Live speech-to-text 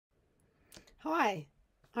Hi,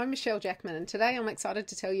 I'm Michelle Jackman, and today I'm excited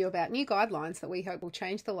to tell you about new guidelines that we hope will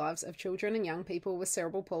change the lives of children and young people with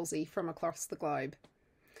cerebral palsy from across the globe.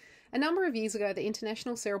 A number of years ago, the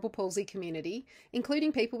international cerebral palsy community,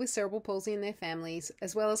 including people with cerebral palsy and their families,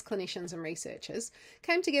 as well as clinicians and researchers,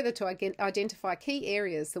 came together to identify key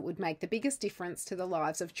areas that would make the biggest difference to the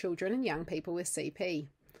lives of children and young people with CP.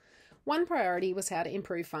 One priority was how to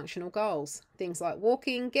improve functional goals, things like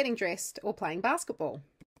walking, getting dressed, or playing basketball.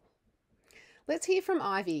 Let's hear from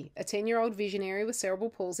Ivy, a 10-year-old visionary with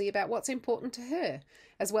cerebral palsy, about what's important to her,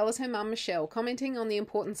 as well as her mum Michelle commenting on the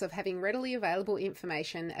importance of having readily available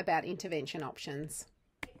information about intervention options.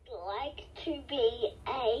 I'd like to be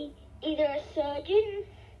either a surgeon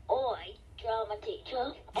or a drama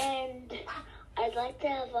teacher, and I'd like to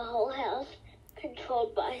have a whole house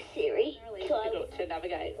controlled by Siri. Really difficult to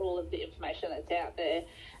navigate all of the information that's out there.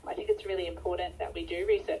 I think it's really important that we do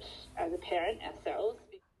research as a parent ourselves.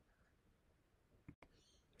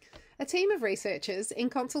 A team of researchers, in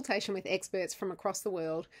consultation with experts from across the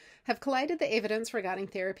world, have collated the evidence regarding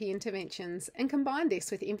therapy interventions and combined this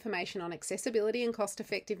with information on accessibility and cost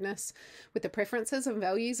effectiveness, with the preferences and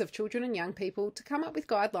values of children and young people, to come up with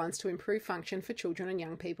guidelines to improve function for children and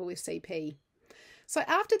young people with CP. So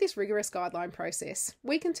after this rigorous guideline process,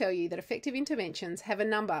 we can tell you that effective interventions have a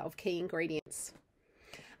number of key ingredients.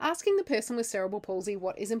 Asking the person with cerebral palsy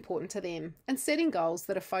what is important to them and setting goals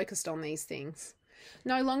that are focused on these things.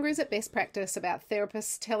 No longer is it best practice about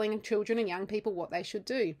therapists telling children and young people what they should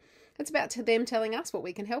do. It's about them telling us what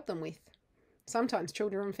we can help them with. Sometimes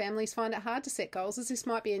children and families find it hard to set goals, as this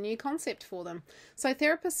might be a new concept for them, so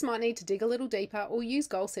therapists might need to dig a little deeper or use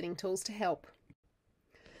goal-setting tools to help.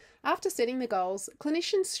 After setting the goals,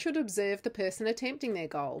 clinicians should observe the person attempting their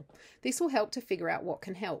goal. This will help to figure out what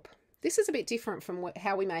can help. This is a bit different from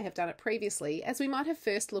how we may have done it previously, as we might have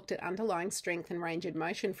first looked at underlying strength and range of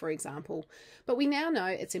motion, for example, but we now know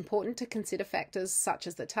it's important to consider factors such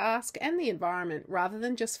as the task and the environment rather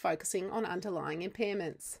than just focusing on underlying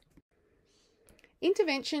impairments.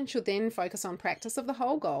 Intervention should then focus on practice of the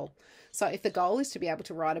whole goal. So if the goal is to be able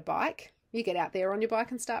to ride a bike, you get out there on your bike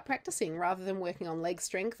and start practicing rather than working on leg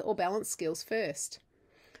strength or balance skills first.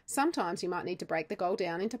 Sometimes you might need to break the goal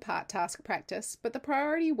down into part task practice, but the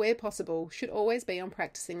priority, where possible, should always be on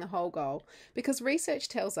practicing the whole goal, because research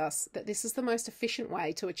tells us that this is the most efficient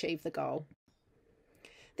way to achieve the goal.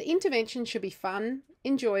 The intervention should be fun,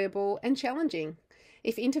 enjoyable, and challenging.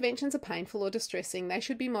 If interventions are painful or distressing, they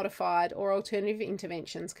should be modified or alternative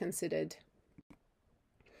interventions considered.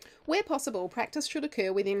 Where possible, practice should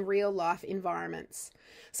occur within real-life environments.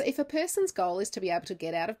 So if a person's goal is to be able to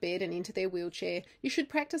get out of bed and into their wheelchair, you should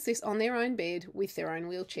practice this on their own bed with their own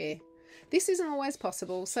wheelchair. This isn't always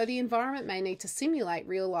possible, so the environment may need to simulate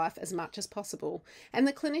real life as much as possible, and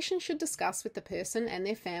the clinician should discuss with the person and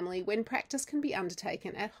their family when practice can be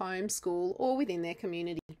undertaken at home, school, or within their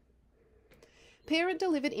community.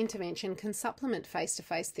 Parent-delivered intervention can supplement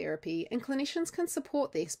face-to-face therapy, and clinicians can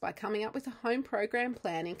support this by coming up with a home program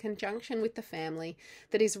plan in conjunction with the family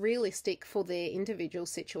that is realistic for their individual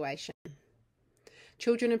situation.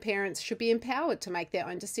 Children and parents should be empowered to make their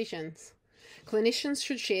own decisions. Clinicians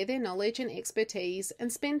should share their knowledge and expertise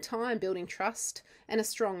and spend time building trust and a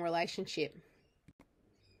strong relationship.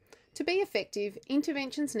 To be effective,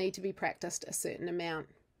 interventions need to be practiced a certain amount.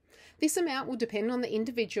 This amount will depend on the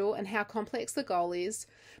individual and how complex the goal is,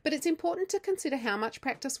 but it's important to consider how much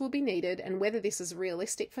practice will be needed and whether this is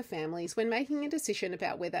realistic for families when making a decision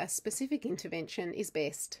about whether a specific intervention is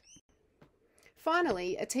best.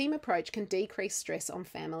 Finally, a team approach can decrease stress on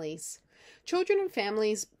families. Children and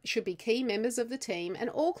families should be key members of the team, and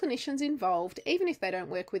all clinicians involved, even if they don't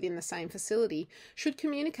work within the same facility, should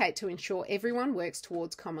communicate to ensure everyone works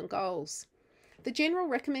towards common goals. The general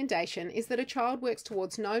recommendation is that a child works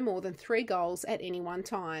towards no more than 3 goals at any one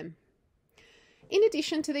time. In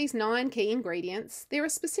addition to these 9 key ingredients, there are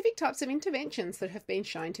specific types of interventions that have been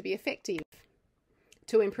shown to be effective.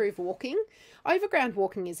 To improve walking, overground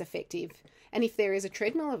walking is effective, and if there is a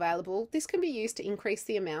treadmill available, this can be used to increase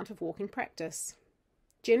the amount of walking practice.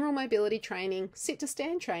 General mobility training,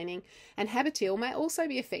 sit-to-stand training, and Habitil may also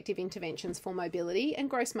be effective interventions for mobility and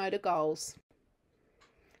gross motor goals.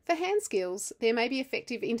 For hand skills, there may be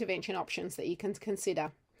effective intervention options that you can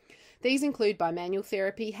consider. These include bimanual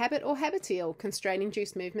therapy, habit or Habitil,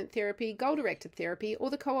 constraint-induced movement therapy, goal-directed therapy, or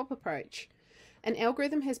the co-op approach. An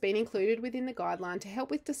algorithm has been included within the guideline to help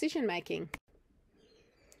with decision-making.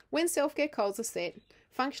 When self-care goals are set,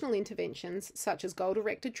 functional interventions such as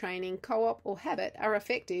goal-directed training, co-op, or habit are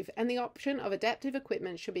effective, and the option of adaptive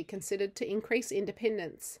equipment should be considered to increase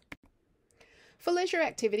independence. For leisure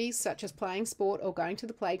activities such as playing sport or going to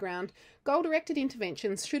the playground, goal-directed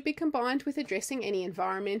interventions should be combined with addressing any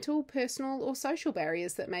environmental, personal or social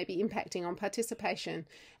barriers that may be impacting on participation,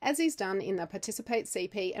 as is done in the Participate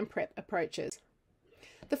CP and PrEP approaches.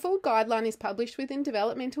 The full guideline is published within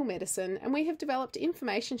Developmental Medicine, and we have developed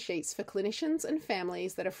information sheets for clinicians and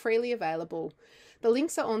families that are freely available. The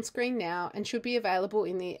links are on screen now and should be available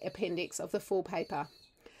in the appendix of the full paper.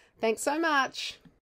 Thanks so much!